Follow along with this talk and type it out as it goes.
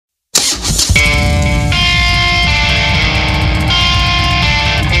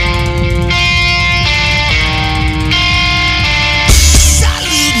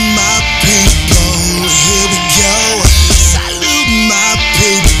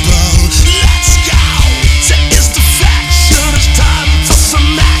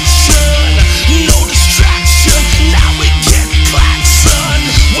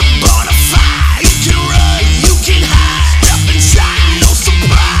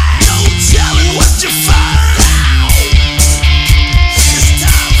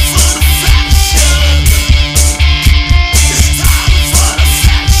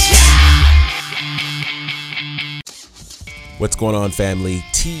What's going on, family?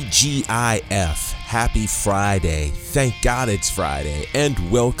 TGIF. Happy Friday. Thank God it's Friday.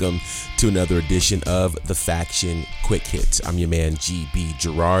 And welcome to another edition of The Faction Quick Hits. I'm your man, GB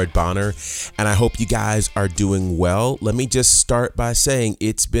Gerard Bonner, and I hope you guys are doing well. Let me just start by saying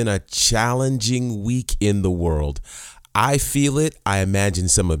it's been a challenging week in the world. I feel it. I imagine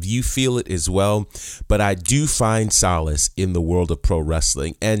some of you feel it as well, but I do find solace in the world of pro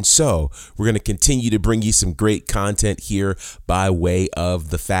wrestling. And so we're going to continue to bring you some great content here by way of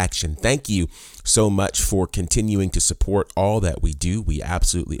The Faction. Thank you so much for continuing to support all that we do. We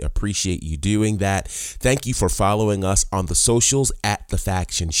absolutely appreciate you doing that. Thank you for following us on the socials at The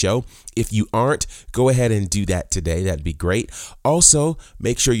Faction Show. If you aren't, go ahead and do that today. That'd be great. Also,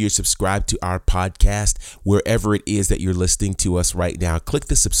 make sure you're subscribed to our podcast wherever it is that you're listening to us right now. Click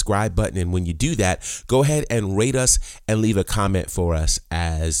the subscribe button, and when you do that, go ahead and rate us and leave a comment for us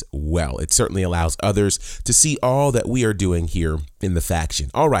as well. It certainly allows others to see all that we are doing here in The Faction.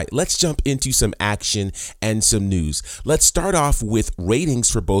 All right, let's jump into some action and some news. Let's start off with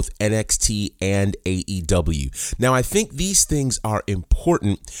ratings for both NXT and AEW. Now, I think these things are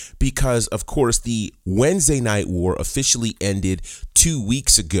important because, of course, the Wednesday Night War officially ended 2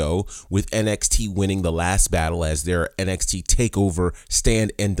 weeks ago with NXT winning the last battle as their NXT TakeOver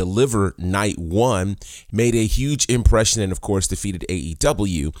Stand and Deliver Night 1 made a huge impression and, of course, defeated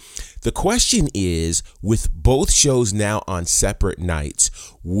AEW. The question is, with both shows now on separate nights,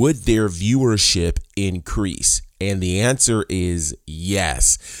 would their viewership increase? And the answer is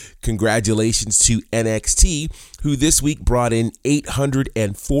yes. Congratulations to NXT, who this week brought in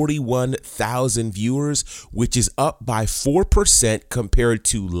 841,000 viewers, which is up by 4% compared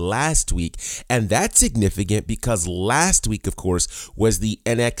to last week. And that's significant because last week, of course, was the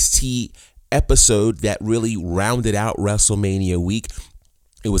NXT episode that really rounded out WrestleMania week.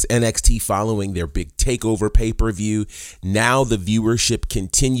 It was NXT following their big takeover pay-per-view. Now the viewership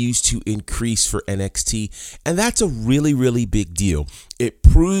continues to increase for NXT, and that's a really, really big deal. It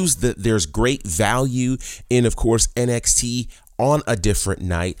proves that there's great value in, of course, NXT on a different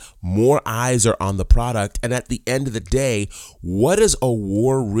night. More eyes are on the product, and at the end of the day, what does a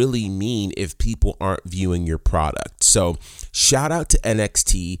war really mean if people aren't viewing your product? So shout out to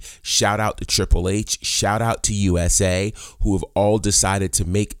NXT, shout out to Triple H, shout out to USA, who have all decided to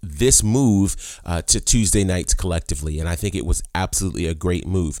make this move to Tuesday nights collectively, and I think it was absolutely a great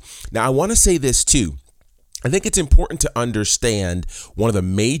move. Now, I want to say this too. I think it's important to understand one of the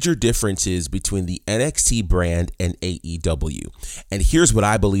major differences between the NXT brand and AEW. And here's what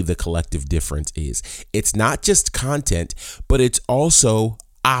I believe the collective difference is. It's not just content, but it's also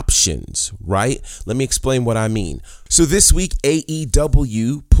options, right? Let me explain what I mean. So this week,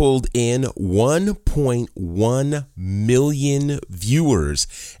 AEW pulled in 1.1 million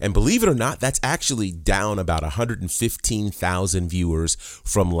viewers. And believe it or not, that's actually down about 115,000 viewers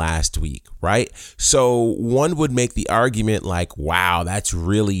from last week, right? So one would make the argument like, wow, that's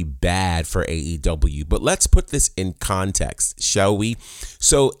really bad for AEW. But let's put this in context, shall we?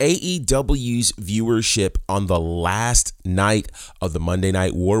 So AEW's viewership on the last night of the Monday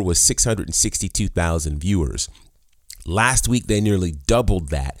Night War was 662,000 viewers. Last week, they nearly doubled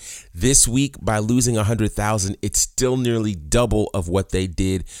that. This week, by losing 100,000, it's still nearly double of what they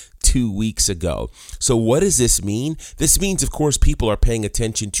did 2 weeks ago. So what does this mean? This means, of course, people are paying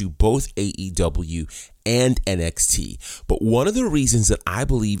attention to both AEW and NXT. But one of the reasons that I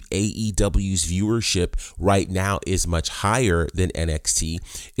believe AEW's viewership right now is much higher than NXT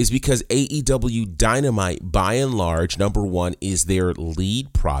is because AEW Dynamite, by and large, number one, is their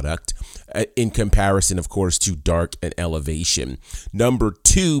lead product in comparison, of course, to Dark and Elevation. Number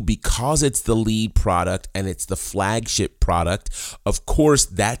two, because it's the lead product and it's the flagship product, of course,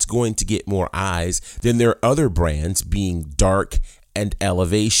 that's going to get more eyes than their other brands being Dark and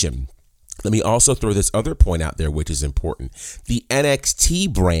Elevation. Let me also throw this other point out there, which is important. The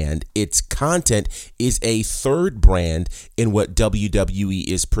NXT brand, its content is a third brand in what WWE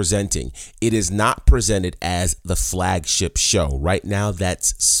is presenting. It is not presented as the flagship show. Right now,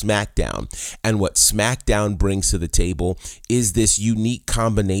 that's SmackDown. And what SmackDown brings to the table is this unique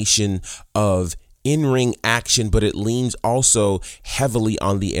combination of in-ring action, but it leans also heavily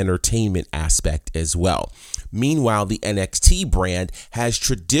on the entertainment aspect as well. Meanwhile, the NXT brand has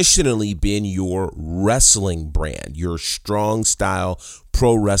traditionally been your wrestling brand, your strong style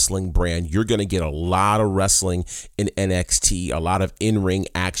pro wrestling brand. You're going to get a lot of wrestling in NXT, a lot of in-ring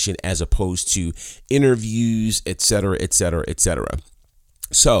action as opposed to interviews, etc., etc., etc.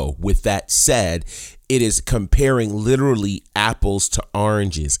 So with that said, It is comparing literally apples to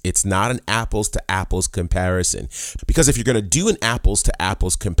oranges. It's not an apples to apples comparison. Because if you're going to do an apples to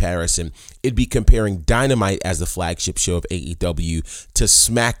apples comparison, it'd be comparing Dynamite as the flagship show of AEW to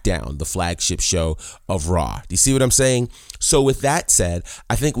SmackDown, the flagship show of Raw. Do you see what I'm saying? So with that said,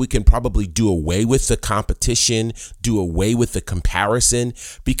 I think we can probably do away with the competition, do away with the comparison,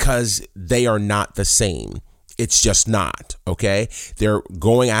 because they are not the same. It's just not, okay? They're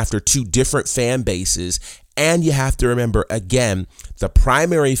going after two different fan bases. And you have to remember, again, the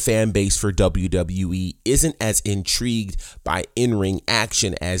primary fan base for WWE isn't as intrigued by in-ring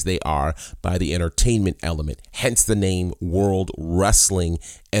action as they are by the entertainment element. Hence the name World Wrestling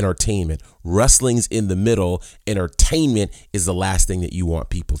Entertainment. Wrestling's in the middle. Entertainment is the last thing that you want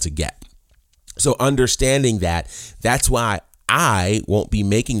people to get. So understanding that, that's why I won't be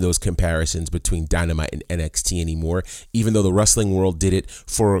making those comparisons between Dynamite and NXT anymore, even though the wrestling world did it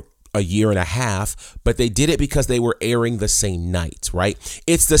for a year and a half, but they did it because they were airing the same night, right?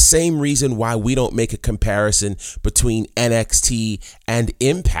 It's the same reason why we don't make a comparison between NXT and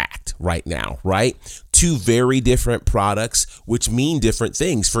Impact right now, right? Two very different products, which mean different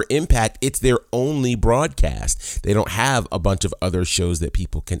things. For Impact, it's their only broadcast. They don't have a bunch of other shows that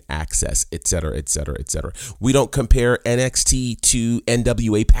people can access, et cetera, et cetera, et cetera. We don't compare NXT to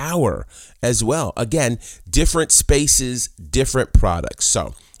NWA Power as well. Again, different spaces, different products.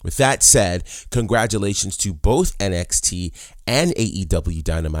 So with that said, congratulations to both NXT and AEW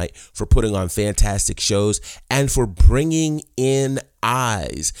Dynamite for putting on fantastic shows and for bringing in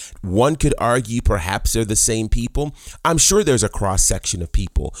eyes. One could argue perhaps they're the same people. I'm sure there's a cross section of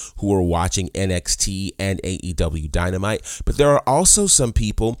people who are watching NXT and AEW Dynamite, but there are also some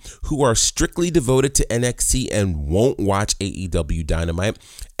people who are strictly devoted to NXT and won't watch AEW Dynamite.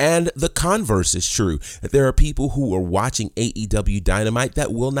 And the converse is true, that there are people who are watching AEW Dynamite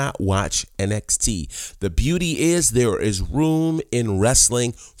that will not watch NXT. The beauty is there is room in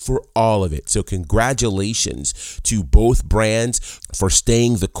wrestling for all of it. So congratulations to both brands for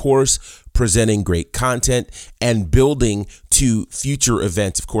staying the course, presenting great content, and building to future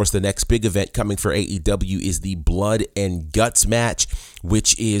events. Of course, the next big event coming for AEW is the Blood and Guts match,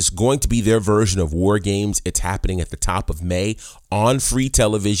 which is going to be their version of War Games. It's happening at the top of May on free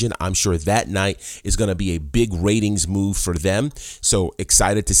television. I'm sure that night is going to be a big ratings move for them. So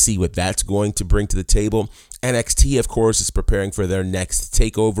excited to see what that's going to bring to the table. NXT, of course, is preparing for their next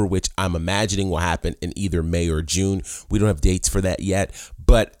takeover, which I'm imagining will happen in either May or June. We don't have dates for that yet,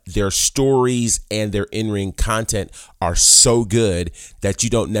 but their stories and their in-ring content are so good that you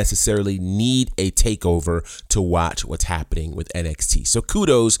don't necessarily need a takeover to watch what's happening with NXT. So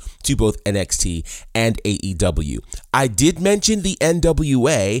kudos to both NXT and AEW. I did mention the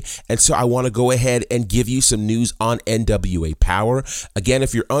NWA, and so I want to go ahead and give you some news on NWA Power. Again,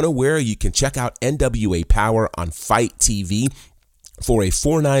 if you're unaware, you can check out NWA Power on Fight TV for a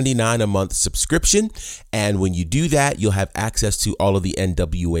 $4.99 a month subscription. And when you do that, you'll have access to all of the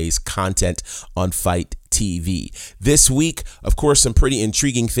NWA's content on Fight TV. This week, of course, some pretty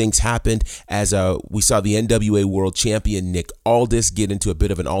intriguing things happened as we saw the NWA World Champion Nick Aldis get into a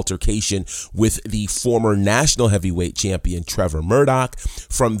bit of an altercation with the former National Heavyweight Champion Trevor Murdoch.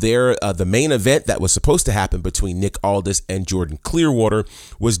 From there, the main event that was supposed to happen between Nick Aldis and Jordan Clearwater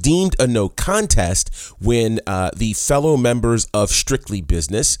was deemed a no contest when the fellow members of Strictly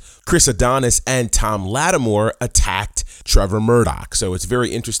Business, Chris Adonis and Tom Lattimore, attacked Trevor Murdoch. So it's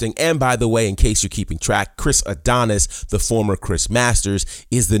very interesting. And by the way, in case you're keeping track, Chris Adonis, the former Chris Masters,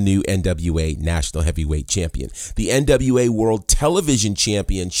 is the new NWA National Heavyweight Champion. The NWA World Television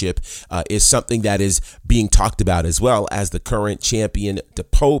Championship is something that is being talked about as well, as the current champion,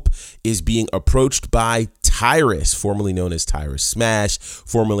 DePope, is being approached by Tyrus, formerly known as Tyrus Smash,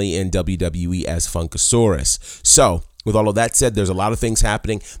 formerly in WWE as Funkasaurus. So, with all of that said, there's a lot of things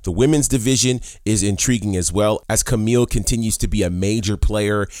happening. The women's division is intriguing as well, as Camille continues to be a major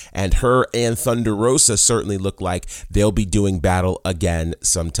player, and her and Thunder Rosa certainly look like they'll be doing battle again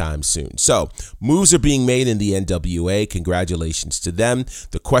sometime soon. So moves are being made in the NWA. Congratulations to them.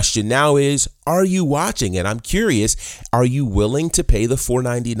 The question now is, are you watching? And I'm curious, are you willing to pay the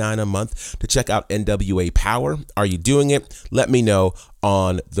 $4.99 a month to check out NWA Power? Are you doing it? Let me know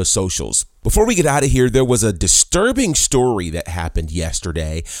on the socials. Before we get out of here, there was a disturbing story that happened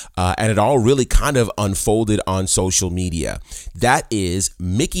yesterday, and it all really kind of unfolded on social media. That is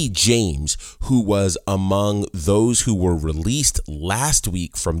Mickie James, who was among those who were released last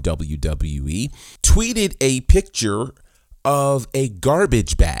week from WWE, tweeted a picture of a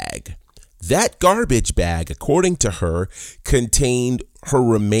garbage bag. That garbage bag, according to her, contained her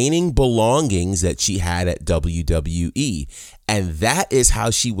remaining belongings that she had at WWE. And that is how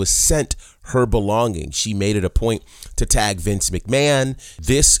she was sent her belongings. She made it a point to tag Vince McMahon.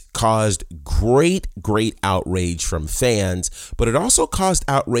 This caused great outrage from fans, but it also caused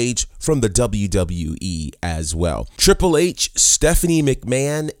outrage from the WWE as well. Triple H, Stephanie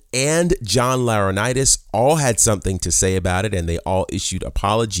McMahon, and John Laurinaitis all had something to say about it, and they all issued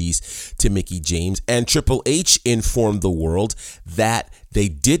apologies to Mickie James. And Triple H informed the world that they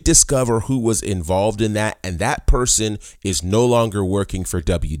did discover who was involved in that, and that person is no longer working for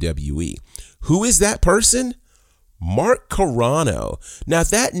WWE. Who is that person? Mark Carrano. Now, if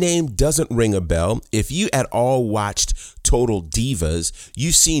that name doesn't ring a bell, if you at all watched Total Divas,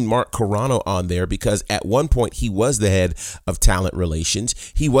 you've seen Mark Carrano on there because at one point he was the head of talent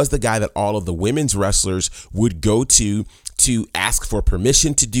relations. He was the guy that all of the women's wrestlers would go to ask for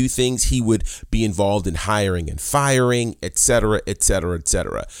permission to do things. He would be involved in hiring and firing, etc., etc.,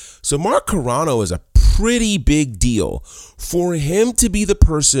 etc. So Mark Carrano is a pretty big deal. For him to be the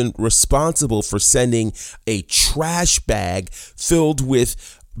person responsible for sending a trash bag filled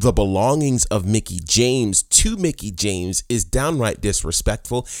with the belongings of Mickie James to Mickie James is downright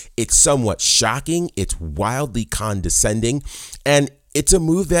disrespectful. It's somewhat shocking. It's wildly condescending. And it's a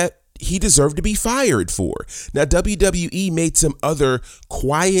move that he deserved to be fired for. Now, WWE made some other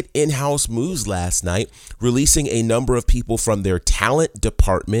quiet in-house moves last night, releasing a number of people from their talent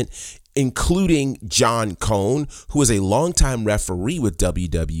department, including John Cone, who is a longtime referee with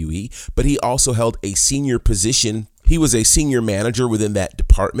WWE, but he also held a senior position. He was a senior manager within that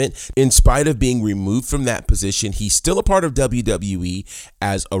department. In spite of being removed from that position, he's still a part of WWE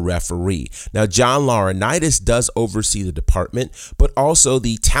as a referee. Now, John Laurinaitis does oversee the department, but also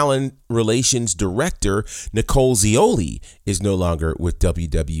the talent relations director, Nicole Zioli, is no longer with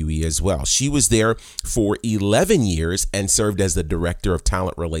WWE as well. She was there for 11 years and served as the director of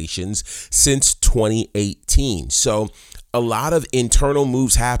talent relations since 2018. So, a lot of internal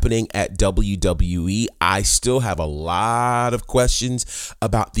moves happening at WWE. I still have a lot of questions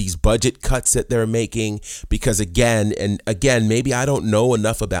about these budget cuts that they're making because again, maybe I don't know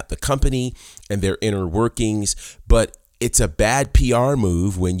enough about the company and their inner workings, but it's a bad PR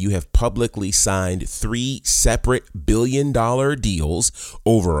move when you have publicly signed 3 separate billion-dollar deals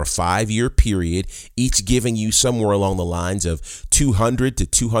over a 5-year period, each giving you somewhere along the lines of $200 to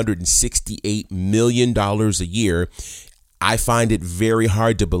 $268 million a year. I find it very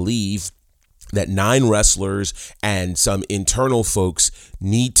hard to believe that 9 wrestlers and some internal folks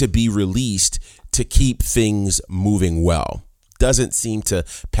need to be released to keep things moving well. Doesn't seem to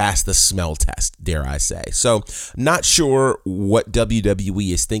pass the smell test, dare I say. So not sure what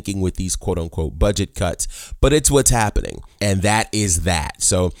WWE is thinking with these quote unquote budget cuts, but it's what's happening. And that is that.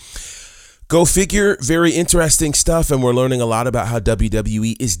 So go figure, very interesting stuff. And we're learning a lot about how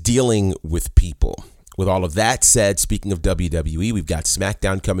WWE is dealing with people. With all of that said, speaking of WWE, we've got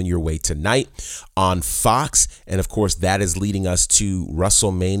SmackDown coming your way tonight on Fox. And of course, that is leading us to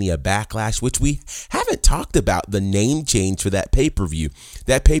WrestleMania Backlash, which we haven't talked about the name change for that pay-per-view.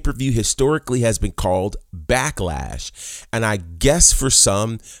 That pay-per-view historically has been called Backlash. And I guess for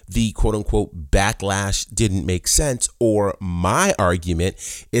some, the quote-unquote backlash didn't make sense. Or my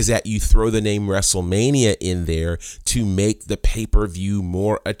argument is that you throw the name WrestleMania in there to make the pay-per-view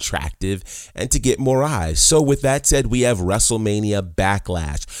more attractive and to get more eyes. So with that said, we have WrestleMania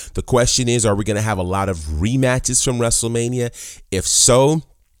Backlash. The question is, are we going to have a lot of rematches from WrestleMania? If so,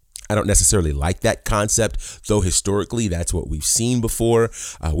 I don't necessarily like that concept, though historically that's what we've seen before.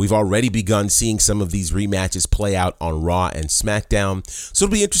 We've already begun seeing some of these rematches play out on Raw and SmackDown. So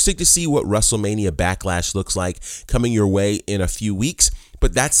it'll be interesting to see what WrestleMania Backlash looks like coming your way in a few weeks.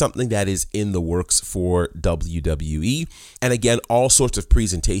 But that's something that is in the works for WWE. And again, all sorts of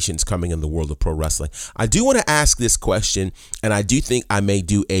presentations coming in the world of pro wrestling. I do want to ask this question, and I do think I may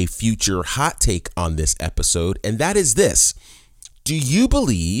do a future hot take on this episode, and that is this. Do you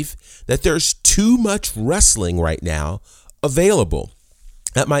believe that there's too much wrestling right now available?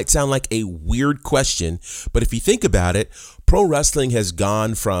 That might sound like a weird question, but if you think about it, pro wrestling has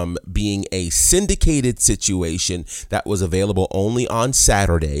gone from being a syndicated situation that was available only on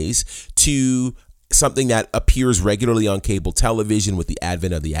Saturdays to something that appears regularly on cable television with the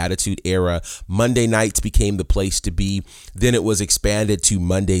advent of the Attitude Era. Monday nights became the place to be. Then it was expanded to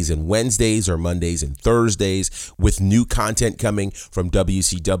Mondays and Wednesdays or Mondays and Thursdays with new content coming from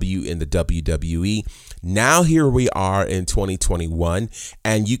WCW and the WWE. Now here we are in 2021,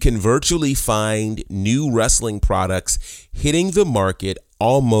 and you can virtually find new wrestling products hitting the market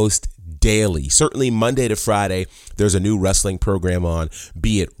almost daily. Certainly Monday to Friday, there's a new wrestling program on,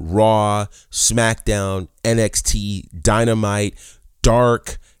 be it Raw, SmackDown, NXT, Dynamite,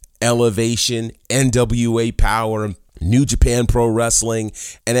 Dark, Elevation, NWA Power, New Japan Pro Wrestling,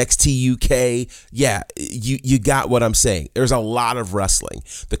 NXT UK. Yeah, you got what I'm saying. There's a lot of wrestling.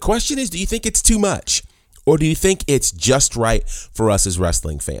 The question is, do you think it's too much? Or do you think it's just right for us as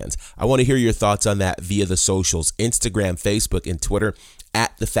wrestling fans? I want to hear your thoughts on that via the socials, Instagram, Facebook, and Twitter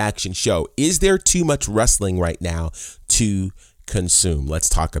at The Faction Show. Is there too much wrestling right now to consume? Let's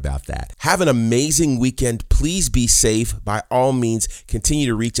talk about that. Have an amazing weekend. Please be safe. By all means, continue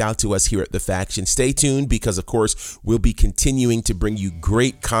to reach out to us here at The Faction. Stay tuned because, of course, we'll be continuing to bring you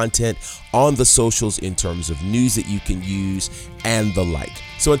great content on the socials in terms of news that you can use and the like.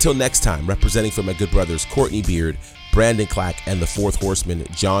 So until next time, representing for my good brothers Courtney Beard, Brandon Clack, and the Fourth Horseman,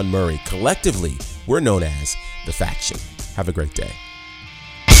 John Murray, collectively, we're known as The Faction. Have a great day.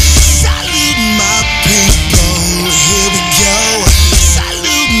 Salute my people, here